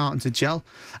and are starting to gel.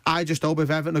 I just hope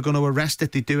if Everton are going to arrest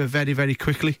it, they do it very, very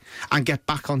quickly and get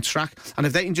back on track, and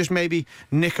if they can just maybe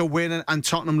nick a win and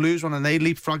Tottenham lose one and they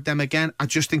leapfrog them again, I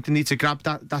just think they need to grab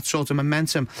that sort of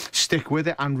momentum, stick with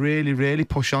it, and really, really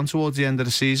push on towards the end of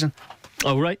the season.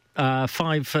 Oh, right.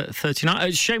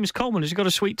 5:39. Seamus Coleman, has he got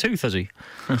a sweet tooth, has he?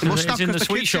 He must have, He's in the because the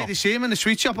sweet kids shop. say they see him in the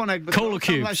sweet shop on Egbert. Cola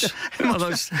cubes.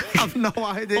 I've no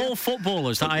idea. All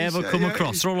footballers that I ever come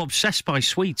across, they're all obsessed by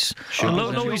sweets. Sure. And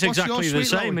Louis What's exactly your the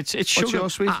sweet, same. Louis? It's What's sugar, your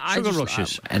sweet? sugar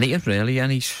rushes. Anything really,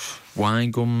 any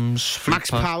wine gums, fruit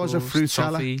Max Powers of pastels,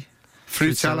 Frutella. toffee.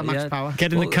 Fruitella, Max yeah. Power.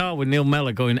 Get in the car with Neil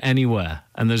Mellor going anywhere,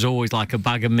 and there's always like a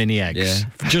bag of mini eggs,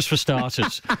 just for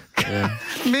starters.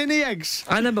 Mini eggs.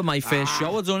 I remember my first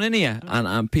show I done in here,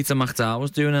 and Peter McDowell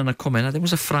was doing it, and I come in, I think it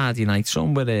was a Friday night,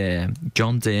 something with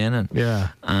John Dane Yeah.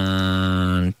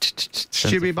 and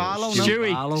Stewie Barlow, no?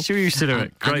 Stewie used to do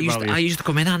it. Great value. I used to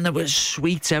come in and there was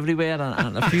sweets everywhere,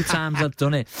 and a few times I'd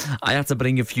done it, I had to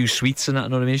bring a few sweets and that, you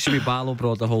know what I mean? Stewie Barlow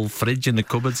brought the whole fridge and the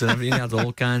cupboards and everything, he had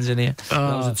all kinds in here.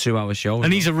 That was a 2-hour show.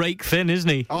 And he's a rake thin, isn't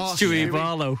he? Oh, Stewie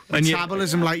Barlow. And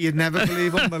Metabolism like you'd never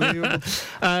believe. Unbelievable.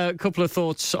 A couple of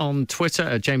thoughts on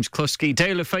Twitter. James Kluski.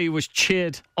 Dale Lefebvre was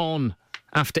cheered on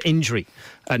after injury.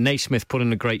 Naismith put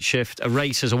in a great shift. A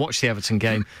race as I watched the Everton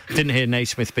game. Didn't hear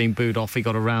Naismith being booed off. He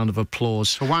got a round of applause.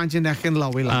 So wind your neck and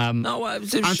Lowy. No, it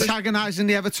was Antagonising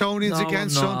the Evertonians again,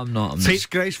 son. I'm not.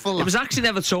 Disgraceful. It was actually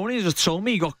the Evertonians that told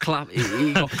me he got clapped.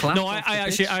 He got clapped. No, I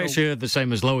actually heard the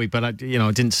same as Lowy, but I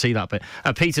didn't see that bit.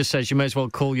 Peter says you may as well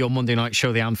call your Monday night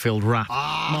show the Anfield Wrap.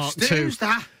 Mark 2. Who's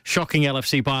that? Shocking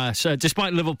LFC bias.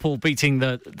 Despite Liverpool beating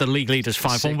the league leaders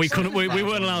 5-1, we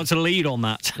weren't allowed to lead on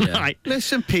that tonight.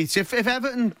 Listen, Pete, if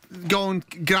Everton go and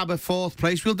grab a fourth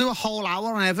place, we'll do a whole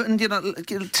hour on Everton.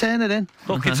 Turn it in.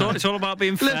 Look, it's all about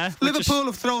being fair. Liverpool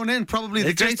have thrown in probably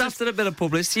the Just greatest. after a bit of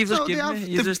publicity, you've just given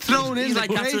me. They've thrown in He's the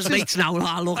like, that's his greatest. mates now.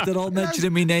 Look, they're all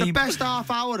mentioning my name. The best half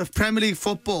hour of Premier League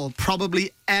football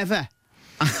probably ever.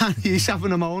 And he's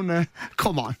having a moan there.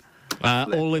 Come on.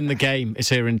 All in the game is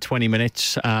here in 20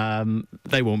 minutes.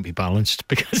 They won't be balanced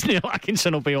because Neil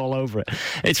Atkinson will be all over it.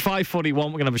 It's 5:41. We're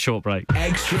going to have a short break.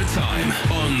 Extra time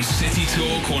on City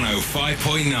Talk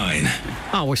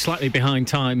 105.9. Oh, we're slightly behind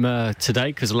time today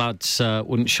because the lads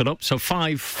wouldn't shut up. So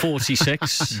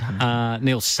 5:46.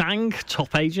 Neil Sang,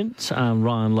 top agent, and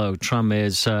Ryan Lowe,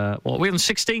 Tranmere's. What are we on?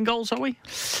 16 goals, are we?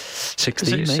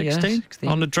 16, Is it 16? 16.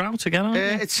 On the drought again, aren't we?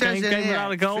 It says game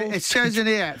without a goal. It says in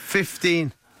here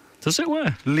 15 Does it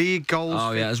work? league goals.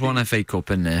 Oh, yeah, there's one FA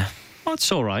Cup in there. Oh,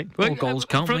 it's all right. All goals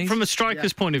count, mate. From a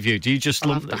striker's point of view, do you just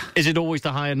is it always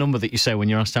the higher number that you say when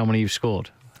you're asked how many you've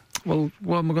scored? Well,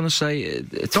 what am I going to say?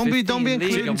 It's Don't be 15 league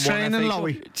including and one training, FA Cup.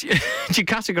 Lowy. Do you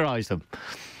categorise them?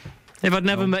 If I'd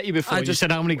never met you before, you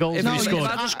said how many goals have you scored?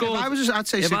 I'd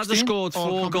say If 16. I'd have scored All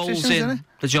 4 goals competitions, in innit?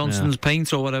 the Johnson's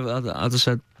paint or whatever, I'd have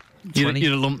said 20.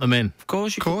 You'd have lumped them in. Of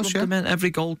course, you Course, could lump them in. Every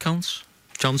goal counts.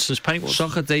 Johnson's paint.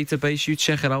 Soccer database, you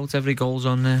check it out. Every goal's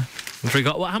on there.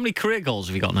 How many career goals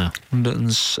have you got now?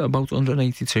 About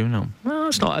 182 now. Well,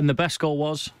 it's not. And the best goal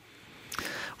was?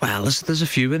 Well, there's a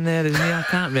few in there, isn't there? I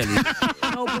can't really.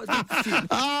 No, but What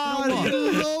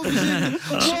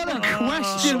a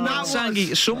question that was.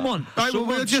 Sangy, someone. Right, well,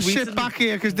 we'll just sit back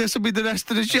here because this will be the rest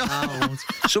of the show.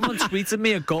 Someone tweeted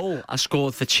me a goal I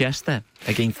scored for Chester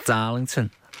against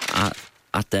Darlington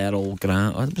at their old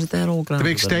ground. Was it their old ground? The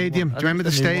big stadium. Do you remember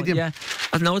the stadium? Yeah.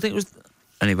 I think it was.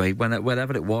 Anyway,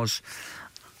 wherever it was,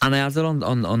 and I had it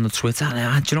on the Twitter.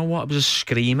 And do you know what? It was a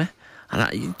screamer.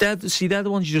 And they're the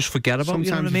ones you just forget about. Sometimes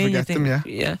you know what I you mean? forget them,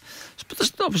 yeah. But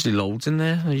there's obviously loads in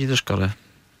there. You just gotta.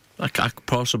 I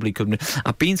possibly couldn't.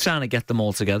 I've been trying to get them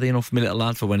all together, for my little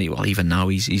lad, for when even now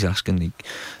he's asking the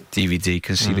DVD,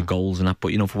 can see the goals and that,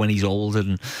 but for when he's older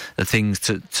and the things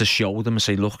to show them and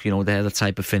say, look, they're the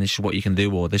type of finish, what you can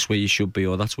do, or this way you should be,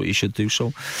 or that's what you should do.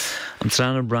 So I'm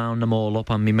trying to round them all up,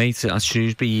 and my mate at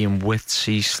Shrewsbury, Ian Witts,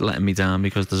 he's letting me down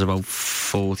because there's about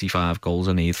 45 goals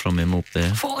I need from him up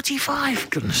there.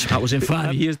 45? Goodness. That was in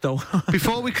 5 years though.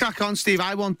 Before we crack on, Steve,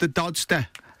 I want the Dodster.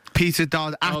 Peter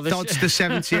Dodd at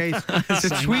Dodster78 to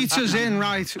tweet us in,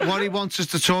 right, what he wants us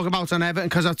to talk about on Everton,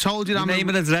 because I've told you that name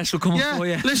and address will come up for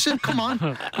you. Listen, come on,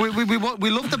 we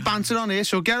love the banter on here,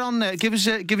 so get on there, give us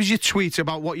your tweet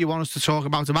about what you want us to talk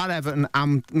about Everton,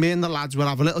 and me and the lads will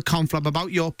have a little conflab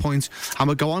about your points, and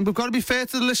we'll go on. We've got to be fair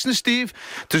to the listeners, Steve.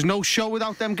 There's no show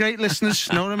without them great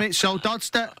listeners. Know what I mean? So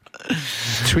Dodster,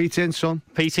 tweet in, son.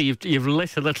 Peter, you've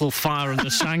lit a little fire under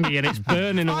Sangy and it's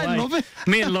burning away. I love it.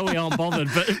 Me and Lowy aren't bothered,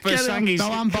 but Sangy's no,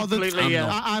 I'm bothered.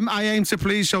 I aim to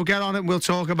please, so get on it and we'll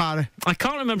talk about it. I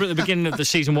can't remember at the beginning of the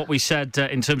season what we said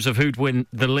in terms of who'd win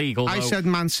the league. Although, I said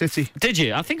Man City. Did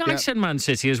you? I think I said Man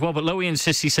City as well, but Lowy and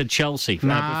Sissy said Chelsea.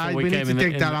 Nah, we need to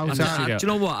dig that out. Do you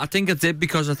know what? I think I did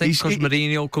because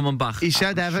Mourinho coming back. He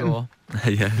said Everton.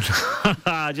 Yeah.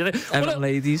 Do you think? Everton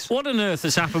ladies. What on earth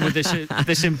has happened with this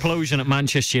this implosion at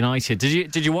Manchester United?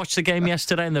 Did you watch the game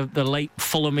yesterday and the late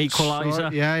Fulham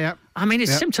equaliser? Yeah. I mean,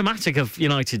 it's symptomatic of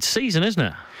United's season, isn't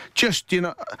it? Just,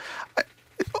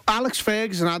 Alex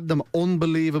Ferguson had them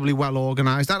unbelievably well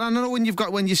organised. I know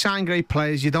when you sign great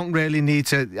players, you don't really need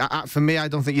to. For me, I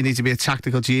don't think you need to be a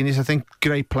tactical genius. I think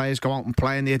great players go out and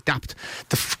play and they adapt.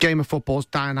 The game of football's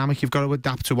dynamic. You've got to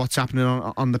adapt to what's happening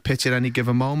on the pitch at any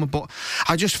given moment. But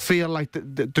I just feel like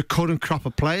the current crop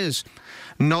of players,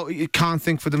 you can't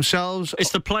think for themselves.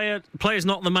 It's the player's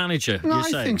not the manager. No,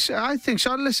 I think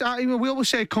so. Listen, we always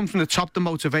say it comes from the top, the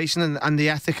motivation and the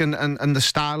ethic and the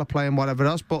style of playing, whatever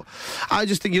else. But I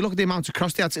just think you look at the amount of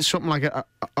crosses they had. It's something like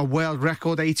a world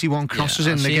record, 81 crosses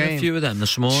in the game. I've seen a few of them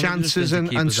this morning. Chances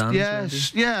and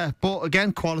yes. But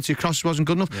again, quality of crosses wasn't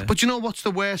good enough. Yeah. But you know what's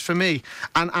the worst for me?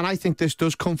 And I think this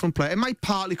does come from play. It might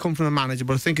partly come from the manager,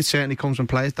 but I think it certainly comes from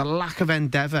players. The lack of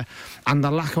endeavour and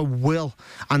the lack of will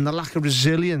and the lack of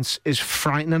resilience is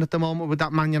frightening at the moment with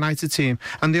that Man United team.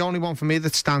 And the only one for me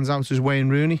that stands out is Wayne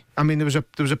Rooney. I mean, there was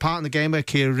a part in the game where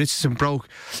Kieran Richardson broke.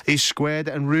 He squared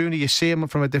it, and Rooney, you see him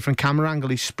from a different camera angle.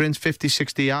 He sprints 50,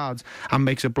 60 yards and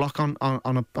makes a block on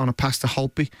a pass to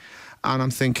Holtby. And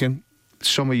I'm thinking,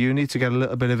 some of you need to get a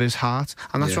little bit of his heart,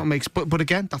 and that's what makes. But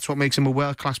again, that's what makes him a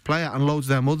world-class player. And loads of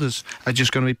them others are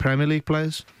just going to be Premier League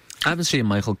players. I haven't seen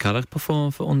Michael Carrick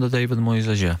perform under David Moyes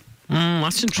as yet.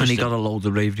 That's interesting. And he got a load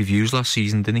of rave reviews last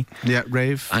season, didn't he? Yeah,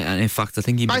 rave. And in fact, I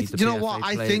think he made the PFA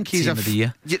I think he's team of the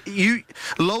year.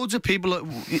 Loads of people.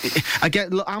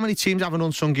 Look, how many teams have an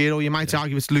unsung hero? You might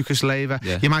argue it's Lucas Leiva.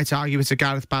 Yeah. You might argue it's a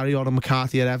Gareth Barry or a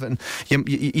McCarthy at Everton.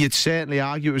 You'd certainly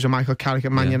argue it was a Michael Carrick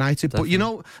at Man United. Definitely.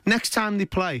 But next time they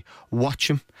play, watch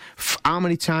him. How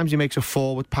many times he makes a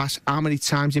forward pass? How many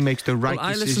times he makes the right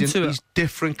decision? He's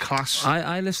different class.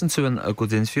 I listened to a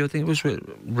good interview. I think it was with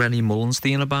Rennie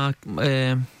Mullenstein about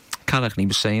Carrick, and he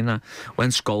was saying that when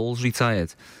Scholes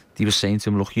retired, he was saying to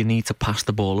him, look, you need to pass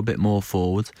the ball a bit more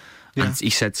forward. And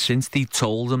he said since they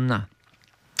told him that,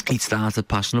 he'd started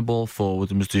passing the ball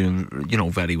forward and was doing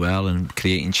very well and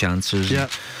creating chances, and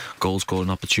goal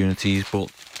scoring opportunities.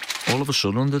 But all of a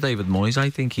sudden under David Moyes, I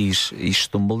think he's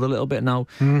stumbled a little bit now.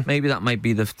 Maybe that might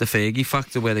be the Fergie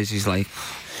factor, where he's like,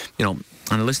 and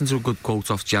I listened to a good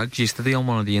quote off Jags yesterday on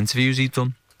one of the interviews he'd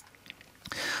done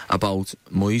about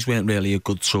Moyes weren't really a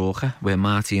good talker, where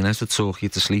Martinez would talk you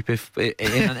to sleep in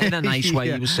a nice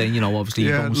way. He was saying, obviously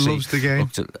you go and see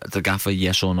the gaffer,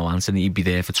 yes or no answer, and he'd be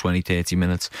there for 20-30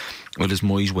 minutes, whereas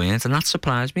Moyes weren't, and that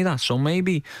surprised me. So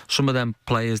maybe some of them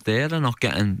players there are not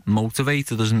getting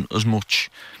motivated as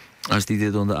much as they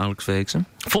did under Alex Ferguson.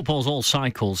 Football's all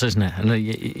cycles, isn't it?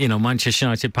 And Manchester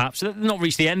United perhaps not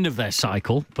reached the end of their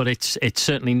cycle, but it's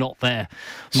certainly not their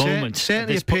moment.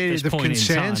 Certainly a period of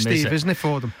concern, Steve, isn't it,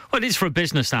 for them? Well, it is for a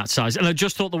business that size. And I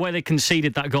just thought the way they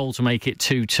conceded that goal to make it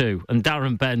 2-2, and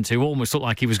Darren Bent, who almost looked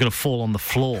like he was going to fall on the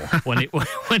floor when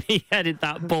he headed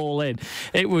that ball in,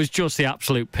 it was just the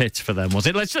absolute pits for them, was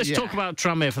it? Let's talk about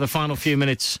Tranmere for the final few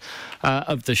minutes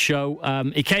of the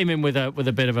show. He came in with a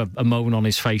bit of a moan on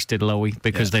his face, did Lowy,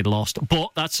 because they'd lost. But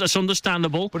that's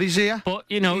understandable. But he's here. But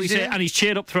he's here, and he's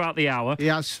cheered up throughout the hour. He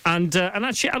has. And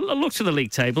actually, I looked at the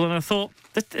league table and I thought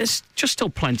that there's just still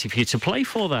plenty for you to play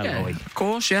for there, Lowy. Of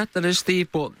course, there is,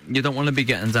 Steve. But you don't want to be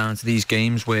getting down to these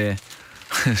games where.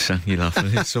 You laughing?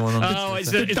 It's someone on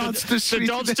the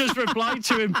Dodsters replied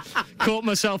to him. Caught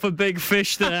myself a big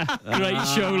fish there. Great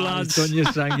show, lads. Done you,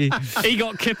 Sangy. He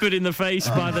got kippered in the face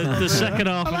by the second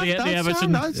half of the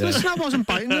Everton. Listen, I wasn't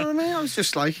biting, you know what I mean? I was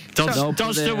just like...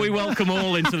 Dodster, we welcome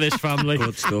all into this family.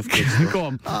 Good stuff. Go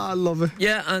on. I love it.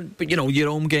 Yeah, but your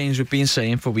home games, we've been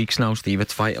saying for weeks now, Steve,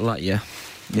 it's vital that you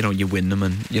win them,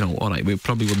 and all right, we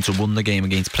probably wouldn't have won the game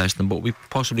against Preston, but we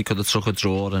possibly could have took a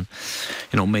draw, and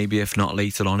maybe if not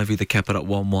later on, if we'd have kept it at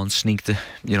 1-1, sneaked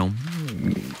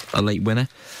a late winner.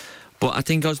 But I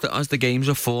think as the games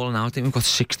are falling out, I think we've got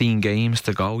 16 games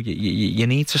to go. You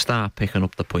need to start picking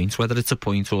up the points, whether it's a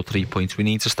point or 3 points. We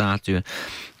need to start doing.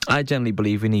 I generally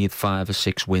believe we need 5 or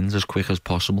 6 wins as quick as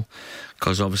possible,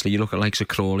 because obviously you look at like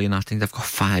Crawley, and I think they've got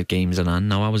 5 games in hand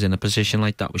now. I was in a position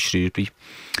like that with Shrewsbury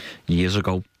years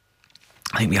ago.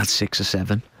 I think we had 6 or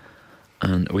 7,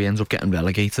 and we end up getting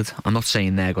relegated. I'm not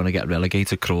saying they're going to get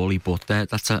relegated, Crawley, but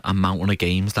that's a mountain of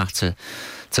games to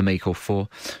make up for.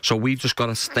 So we've just got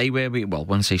to stay where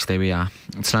when I say stay where we are,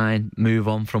 try and move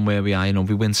on from where we are. If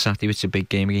we win Saturday, which is a big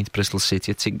game against Bristol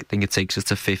City, I think it takes us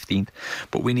to 15th,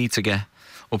 but we need to get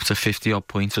up to 50 odd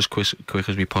points as quick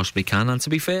as we possibly can. And to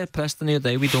be fair, Preston the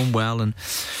other day, we done well, and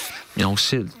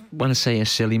when I say a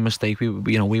silly mistake, we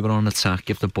were on attack,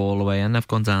 give the ball away, and they've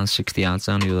gone down 60 yards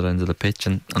down the other end of the pitch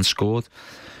and scored.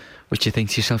 which you think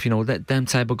to yourself, that them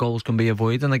type of goals can be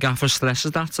avoided, and the gaffer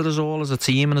stresses that to us all as a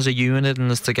team and as a unit and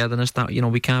as togetherness, that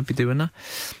we can't be doing that.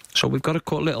 So we've got to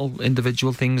cut little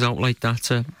individual things out like that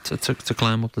to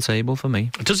climb up the table for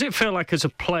me. Does it feel like as a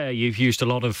player you've used a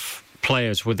lot of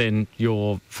players within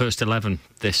your first 11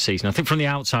 this season? I think from the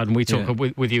outside, when we talk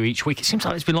with you each week, it seems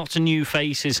like there's been lots of new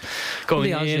faces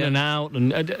going in and out.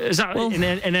 And is that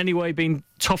in any way been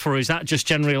tougher, or is that just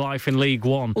generally life in League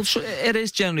One? Well, so it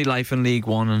is generally life in League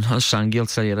One, and as Sangi will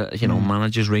tell you, that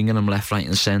managers ringing him left, right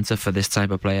and centre for this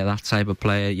type of player, that type of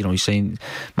player. He's saying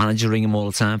managers ring him all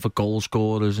the time for goal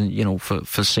scorers and for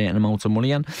certain amount of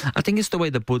money. And I think it's the way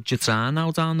the budgets are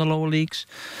now down the lower leagues.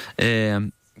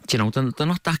 They're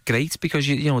not that great because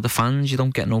the fans, you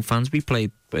don't get no fans. We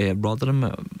played Rotherham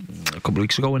a couple of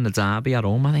weeks ago in the derby at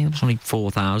home. I think there was only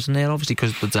 4,000 there, obviously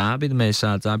because of the derby, the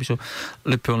Merseyside derby, so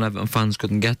Liverpool and Everton fans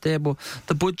couldn't get there. But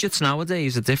the budgets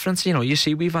nowadays are different. You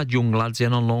see, we've had young lads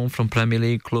in on loan from Premier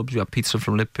League clubs. We have Peterson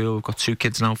from Liverpool. We've got 2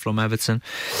 kids now from Everton.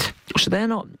 So they're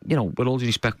not, with all due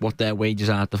respect, what their wages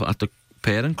are at the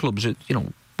parent clubs.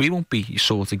 We won't be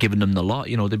sort of giving them the lot,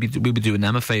 we'll be doing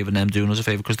them a favour and them doing us a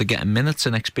favour because they're getting minutes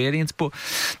and experience. But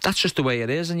that's just the way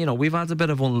it is. And we've had been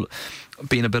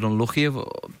a bit unlucky at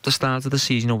the start of the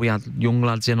season. We had young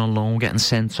lads in on loan getting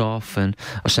sent off, and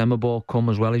Osemabor come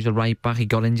as well. He's a right back. He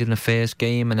got injured in the first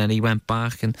game and then he went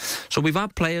back, and so we've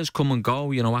had players come and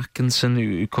go. Atkinson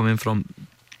who come in from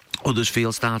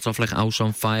Huddersfield, starts off like house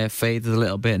on fire, faded a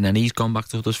little bit, and then he's gone back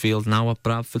to Huddersfield now at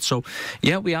Bradford. So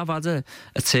yeah, we have had a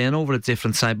turnover of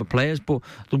different type of players, but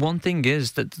the one thing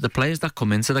is that the players that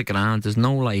come into the ground, there's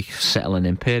no settling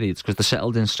in periods, because they're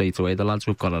settled in straight away. The lads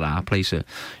we've got at our place are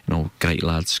great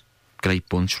lads, great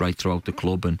bunch right throughout the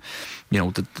club, and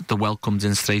the welcomed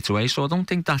in straight away. So I don't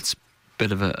think that's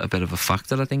a bit of a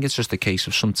factor. I think it's just a case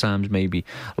of sometimes maybe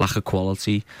lack of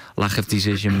quality, lack of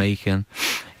decision making,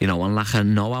 and lack of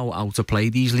know how to play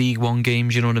these League One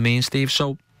games. You know what I mean, Steve?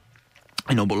 So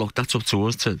but look, that's up to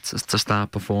us to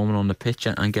start performing on the pitch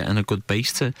and getting a good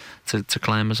base to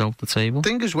climb us out the table. I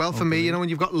think as well for me, when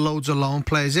you've got loads of loan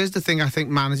players, here's the thing I think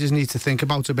managers need to think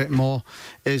about a bit more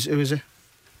is, who is it?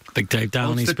 Big Dave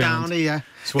Downey's Downey, yeah.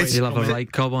 He'll have a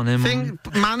right cob on him.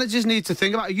 Managers need to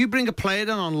think about, you bring a player in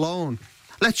on loan.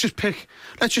 Let's just pick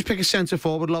a centre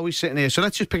forward. Lowy's sitting here, so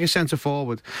let's just pick a centre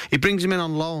forward. He brings him in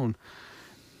on loan.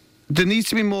 There needs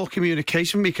to be more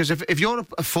communication, because if you're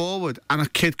a forward and a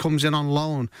kid comes in on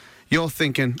loan, you're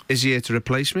thinking, is he here to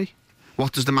replace me?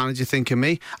 What does the manager think of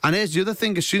me? And here's the other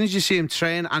thing, as soon as you see him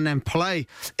train and then play,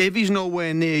 if he's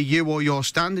nowhere near you or your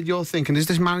standard, you're thinking, is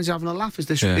this manager having a laugh? Is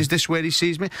this where he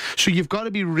sees me? So you've got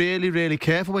to be really, really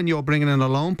careful when you're bringing in a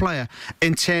loan player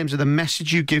in terms of the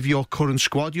message you give your current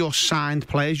squad, your signed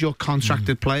players, your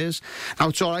contracted players. Now,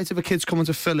 it's all right if a kid's coming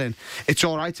to fill in. It's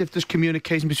all right if there's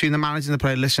communication between the manager and the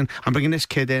player. Listen, I'm bringing this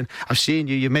kid in. I've seen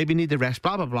you. You maybe need the rest,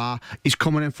 blah, blah, blah. He's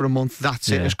coming in for a month. That's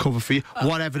it. It's cover for you.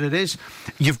 Whatever it is.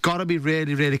 You've got to be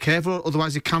really, really careful,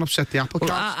 otherwise it can upset the apple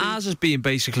cart. Ours has been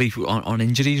basically on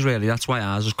injuries, really. That's why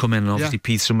ours has come in, and obviously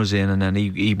Peterson was in, and then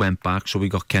he went back, so we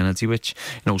got Kennedy, which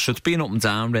so it's been up and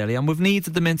down, really, and we've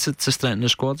needed them in to strengthen the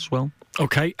squad as well.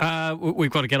 Okay,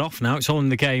 we've got to get off now. It's all in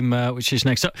the game, which is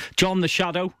next up. John, the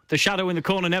shadow in the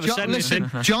corner, never said anything.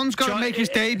 Listen, John's got to make his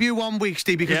debut one week,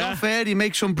 Steve, because off air he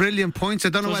makes some brilliant points. I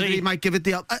don't know whether he might give it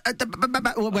the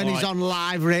when he's on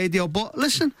live radio, but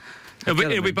listen.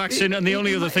 He'll be back soon, and the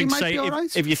only other thing to say,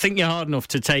 if you think you're hard enough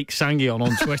to take Sangi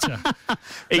on Twitter,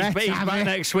 he's back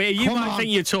next week. You might think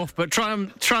you're tough, but try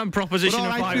and proposition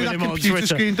a fight with him on Twitter.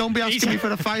 Screen. Don't be asking me for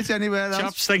a fight anywhere else.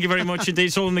 Chaps, thank you very much indeed.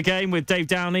 It's all in the game with Dave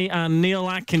Downey and Neil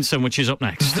Atkinson, which is up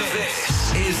next.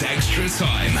 This is Extra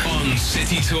Time on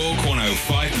City Talk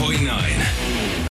 105.9.